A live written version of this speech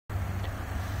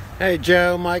Hey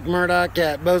Joe, Mike Murdock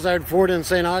at Bozard Ford in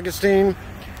St. Augustine.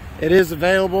 It is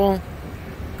available.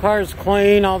 Car's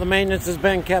clean, all the maintenance has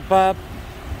been kept up.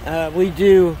 We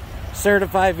do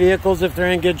certify vehicles if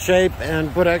they're in good shape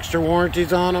and put extra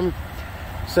warranties on them.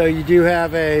 So you do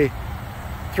have a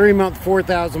 3-month,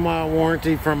 4,000 mile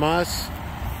warranty from us.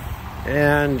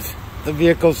 And the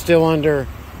vehicle's still under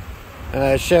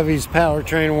Chevy's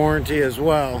powertrain warranty as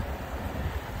well.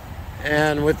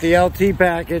 And with the LT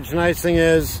package, nice thing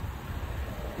is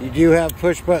you do have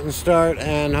push button start,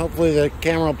 and hopefully the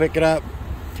camera will pick it up.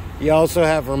 You also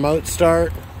have remote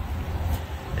start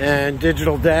and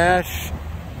digital dash.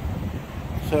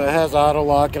 So it has auto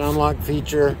lock and unlock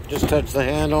feature. Just touch the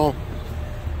handle.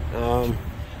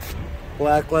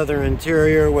 Black leather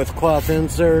interior with cloth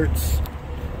inserts.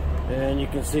 And you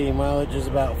can see mileage is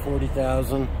about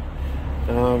 40,000.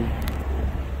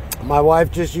 My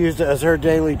wife just used it as her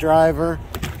daily driver.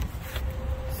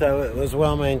 So it was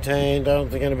well maintained. I don't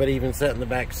think anybody even sat in the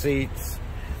back seats.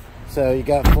 So you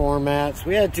got floor mats.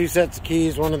 We had 2 sets of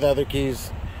keys. One of the other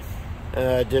keys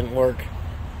didn't work.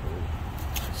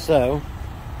 So,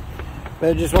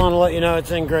 but I just want to let you know it's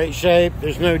in great shape.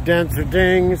 There's no dents or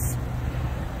dings.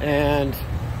 And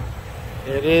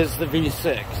it is the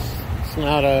V6. It's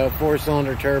not a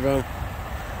 4-cylinder turbo.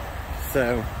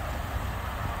 So,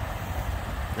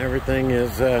 everything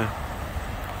is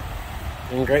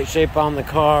in great shape on the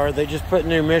car. They just put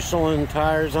new Michelin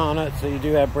tires on it, so you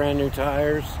do have brand new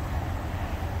tires.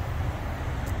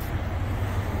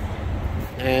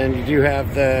 And you do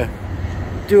have the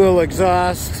dual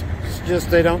exhaust. It's just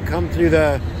they don't come through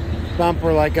the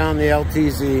bumper like on the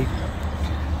LTZ.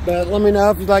 But let me know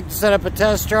if you'd like to set up a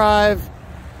test drive,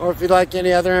 or if you'd like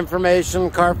any other information,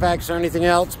 Carfax or anything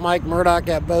else. Mike Murdock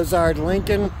at Bozard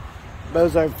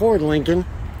Ford Lincoln,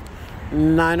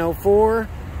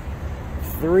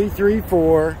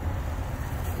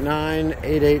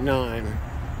 904-334-9889.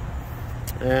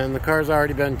 And the car's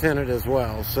already been tinted as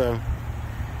well, so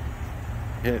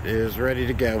it is ready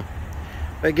to go.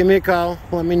 But give me a call.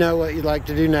 Let me know what you'd like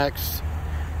to do next.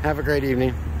 Have a great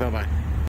evening. Bye-bye.